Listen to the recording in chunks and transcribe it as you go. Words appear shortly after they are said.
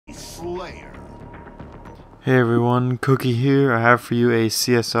Slayer. Hey everyone, Cookie here. I have for you a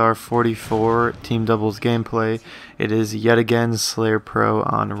CSR 44 Team Doubles gameplay. It is yet again Slayer Pro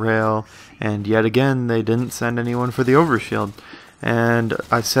on rail, and yet again they didn't send anyone for the overshield. And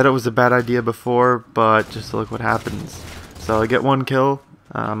I said it was a bad idea before, but just look what happens. So I get one kill,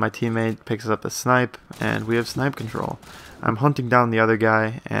 my teammate picks up a snipe, and we have snipe control. I'm hunting down the other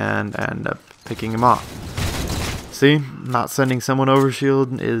guy, and I end up picking him off. See, not sending someone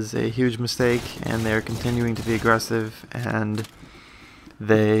overshield is a huge mistake, and they're continuing to be aggressive, and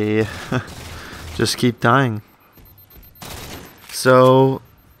they just keep dying. So,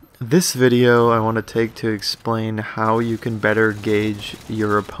 this video I want to take to explain how you can better gauge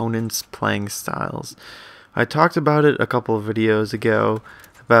your opponent's playing styles. I talked about it a couple of videos ago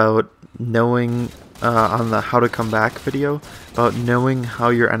about knowing, on the how to come back video, about knowing how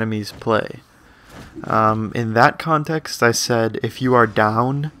your enemies play. In that context, I said if you are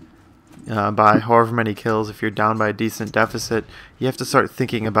down by however many kills, if you're down by a decent deficit, you have to start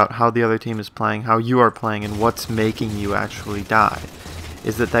thinking about how the other team is playing, how you are playing, and what's making you actually die.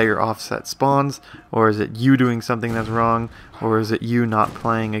 Is it that your offset spawns, or is it you doing something that's wrong, or is it you not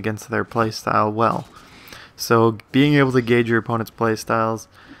playing against their playstyle well? So being able to gauge your opponent's playstyles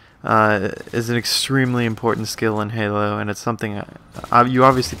is an extremely important skill in Halo, and it's something you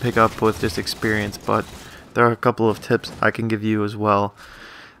obviously pick up with just experience, but there are a couple of tips I can give you as well.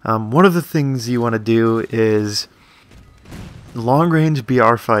 One of the things you want to do is long-range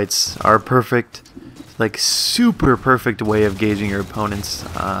BR fights are perfect, like super perfect way of gauging your opponent's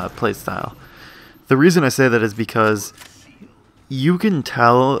playstyle. The reason I say that is because you can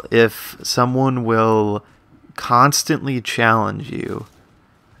tell if someone will constantly challenge you.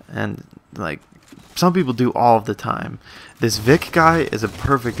 And like some people do all of the time. This Vic guy is a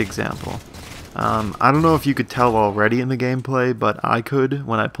perfect example. I don't know if you could tell already in the gameplay, but I could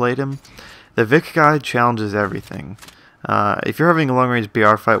when I played him. The Vic guy challenges everything. If you're having a long-range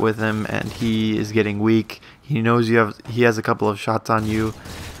BR fight with him and he is getting weak, he knows he has a couple of shots on you,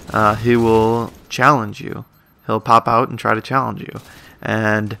 he will challenge you. He'll pop out and try to challenge you.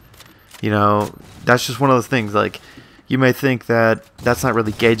 And you know, that's just one of those things. Like, you may think that that's not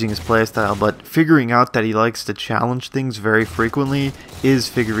really gauging his playstyle, but figuring out that he likes to challenge things very frequently is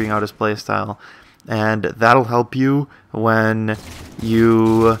figuring out his playstyle. And that'll help you when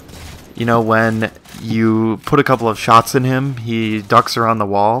when you put a couple of shots in him, he ducks around the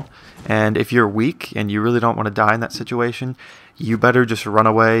wall, and if you're weak and you really don't want to die in that situation, you better just run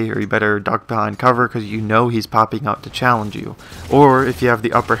away, or you better duck behind cover because you know he's popping out to challenge you. Or if you have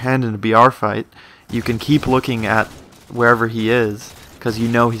the upper hand in a BR fight, you can keep looking at wherever he is, because you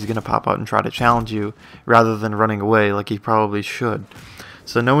know he's going to pop out and try to challenge you, rather than running away like he probably should.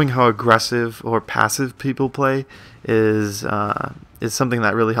 So knowing how aggressive or passive people play is something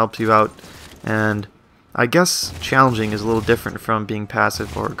that really helps you out. And I guess challenging is a little different from being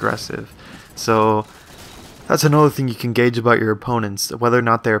passive or aggressive. So that's another thing you can gauge about your opponents, whether or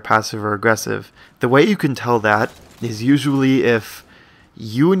not they're passive or aggressive. The way you can tell that is usually if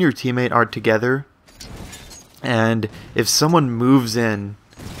you and your teammate are together, and if someone moves in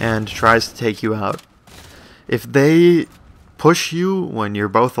and tries to take you out, if they push you when you're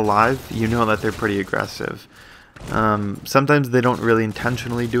both alive, you know that they're pretty aggressive. Sometimes they don't really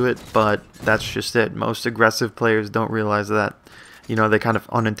intentionally do it, but that's just it. Most aggressive players don't realize that. You know, they kind of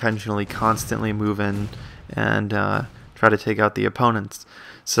unintentionally constantly move in and try to take out the opponents.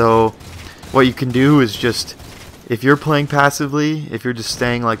 So what you can do is just, if you're playing passively, if you're just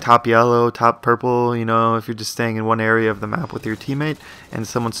staying like top yellow, top purple, you know, if you're just staying in one area of the map with your teammate and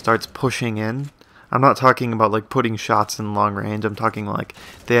someone starts pushing in, I'm not talking about like putting shots in long range, I'm talking like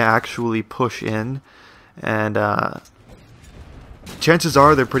they actually push in, and chances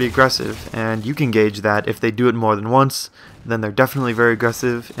are they're pretty aggressive, and you can gauge that. If they do it more than once, then they're definitely very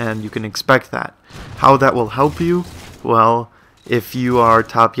aggressive, and you can expect that. How that will help you? Well, if you are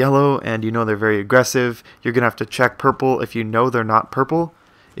top yellow and you know they're very aggressive, you're going to have to check purple if you know they're not purple.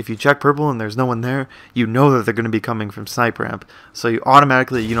 If you check purple and there's no one there, you know that they're going to be coming from snipe ramp. So you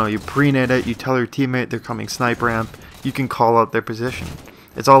automatically, you pre-nade it, you tell your teammate they're coming snipe ramp, you can call out their position.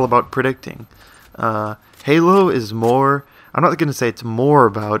 It's all about predicting. Halo is more, I'm not going to say it's more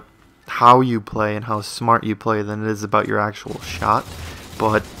about how you play and how smart you play than it is about your actual shot,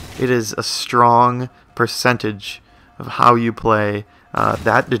 but it is a strong percentage of how you play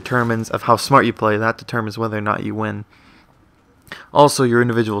that determines, of how smart you play, that determines whether or not you win. Also, your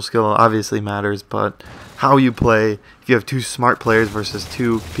individual skill obviously matters, but how you play, if you have two smart players versus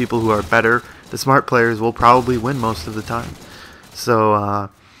two people who are better, the smart players will probably win most of the time. So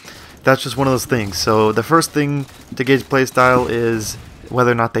that's just one of those things. So the first thing to gauge playstyle is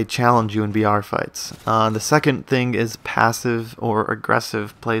whether or not they challenge you in BR fights. The second thing is passive or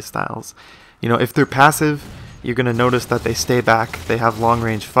aggressive playstyles. You know, if they're passive, you're going to notice that they stay back, they have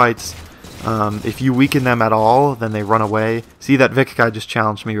long-range fights. If you weaken them at all, then they run away. See, that Vic guy just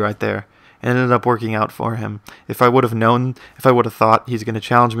challenged me right there. It ended up working out for him. If I would have known, if I would have thought he's going to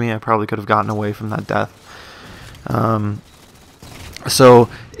challenge me, I probably could have gotten away from that death. So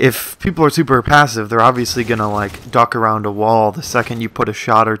if people are super passive, they're obviously going to like duck around a wall the second you put a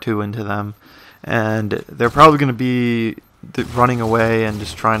shot or two into them. And they're probably going to be running away and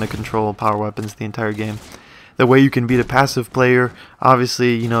just trying to control power weapons the entire game. The way you can beat a passive player,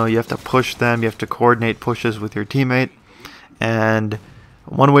 obviously, you know, you have to push them, you have to coordinate pushes with your teammate. And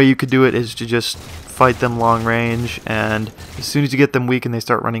one way you could do it is to just fight them long range, and as soon as you get them weak and they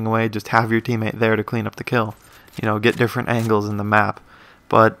start running away, just have your teammate there to clean up the kill. You know, get different angles in the map.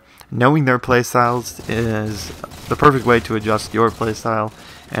 But knowing their playstyles is the perfect way to adjust your playstyle,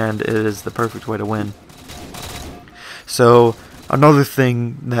 and it is the perfect way to win. So another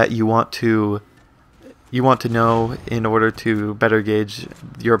thing that you want to know in order to better gauge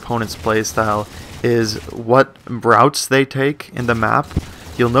your opponent's playstyle is what routes they take in the map.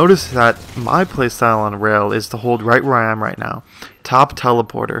 You'll notice that my playstyle on rail is to hold right where I am right now. Top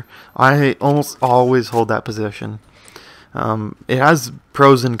teleporter. I almost always hold that position. It has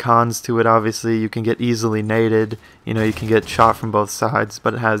pros and cons to it, obviously. You can get easily naded. You know, you can get shot from both sides,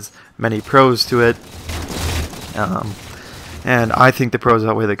 but it has many pros to it. And I think the pros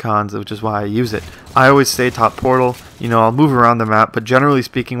outweigh the cons, which is why I use it. I always stay top portal. You know, I'll move around the map, but generally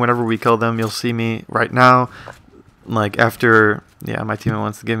speaking, whenever we kill them, you'll see me right now. Like after, yeah, my teammate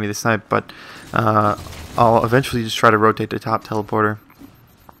wants to give me the snipe, but I'll eventually just try to rotate to top teleporter.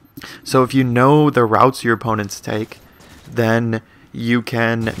 So if you know the routes your opponents take, then you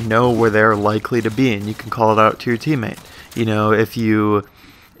can know where they're likely to be, and you can call it out to your teammate. You know, if you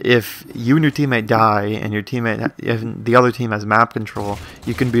and your teammate die, and if the other team has map control,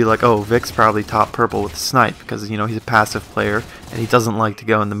 you can be like, oh, Vic's probably top purple with snipe, because, you know, he's a passive player, and he doesn't like to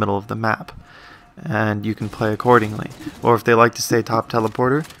go in the middle of the map. And you can play accordingly. Or if they like to stay top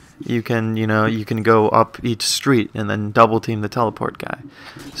teleporter, you can go up each street and then double team the teleport guy.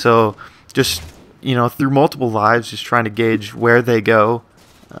 So just, you know, through multiple lives, just trying to gauge where they go,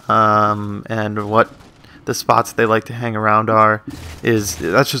 and what the spots they like to hang around are,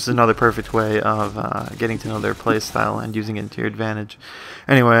 that's just another perfect way of getting to know their play style and using it to your advantage.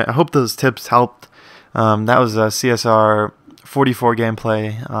 Anyway, I hope those tips helped. That was a CSR 44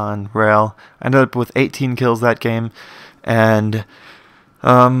 gameplay on rail. I ended up with 18 kills that game, and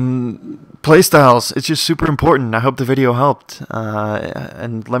playstyles, it's just super important. I hope the video helped,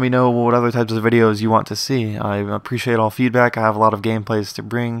 and let me know what other types of videos you want to see. I appreciate all feedback. I have a lot of gameplays to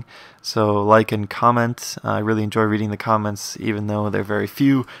bring, so like and comment. I really enjoy reading the comments, even though they're very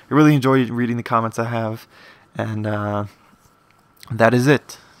few. I really enjoy reading the comments I have, and that is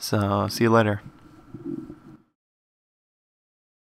it. So see you later.